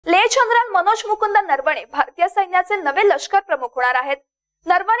General Manoj Mukund Naravane भारतीय सैन्याचे नवे लष्कर प्रमुख होणार आहेत।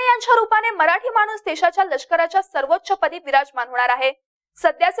 नरवणे यांच्या रूपाने मराठी माणूस देशाच्या लष्कराच्या सर्वोच्च पदी विराजमान होणार आहे।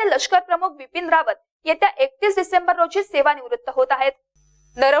 सध्याचे लष्कर प्रमुख बिपिन रावत येत्या 31 डिसेंबर रोजी सेवानिवृत्त होत आहेत।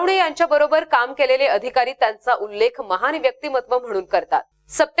 नरवणे यांच्या बरोबर काम केलेले अधिकारी त्यांचा उल्लेख महान व्यक्तिमत्व म्हणून करतात।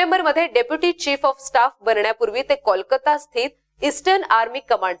 सप्टेंबर मध्ये डेप्युटी चीफ ऑफ स्टाफ बनण्यापूर्वी ते कोलकाता स्थित ईस्टर्न आर्मी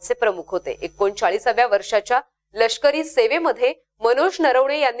कमांडचे प्रमुख होते। 39व्या वर्षाच्या लष्करी सेवेमध्ये मनोज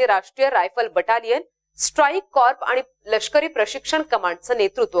नरवणे यांनी राष्ट्रीय रायफल बटालियन, स्ट्राइक कॉर्प आणि लष्करी प्रशिक्षण कमांडचं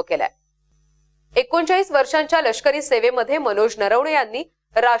नेतृत्व केलंय। 39 वर्षांच्या लष्करी सेवेमध्ये मनोज नरवणे यांनी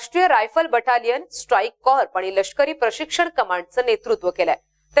राष्ट्रीय रायफल बटालियन, स्ट्राइक कॉर्प आणि लष्करी प्रशिक्षण कमांडचं नेतृत्व केलंय।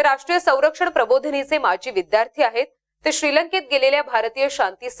 ते राष्ट्रीय संरक्षण प्रबोधिनीचे माजी विद्यार्थी आहेत। ते श्रीलंकेत गेलेल्या भारतीय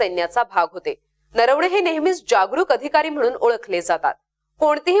शांती सैन्याचा भाग होते। नरवणे हे नेहमीच जागरूक अधिकारी म्हणून ओळखले जातात।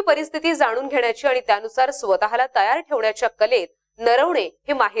 कोणतीही परिस्थिती जाणून घेण्याची आणि त्यानुसार स्वतःला तयार ठेवण्याच्या कलेत नरवणे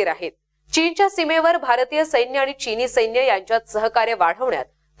हे माहिर आहेत। चीनच्या सीमेवर भारतीय सैन्य आणि चीनी सैन्य यांच्यात सहकार्य वाढवण्यात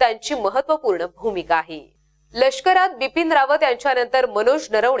त्यांची महत्त्वपूर्ण भूमिका आहे। लष्करात बिपिन रावत यांच्यानंतर मनोज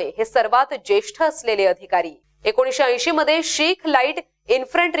नरवणे हे सर्वात ज्येष्ठ असलेले अधिकारी। 1980 मध्ये शीख लाईट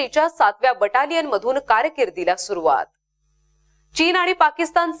इन्फंट्रीच्या 7व्या बटालियन मधून कारकिर्दीला सुरुवात। चीन आणि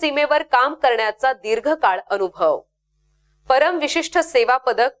पाकिस्तान सीमेवर काम करण्याचा दीर्घकाळ अनुभव। परम विशिष्ट सेवा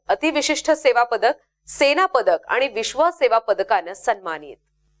पदक, अतिविशिष्ट सेवा पदक, सेना पदक आणि विश्वास सेवा पदकाने सन्मानित।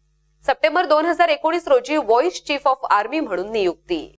 सप्टेंबर 2019 रोजी व्हाईस चीफ ऑफ आर्मी म्हणून नियुक्ती।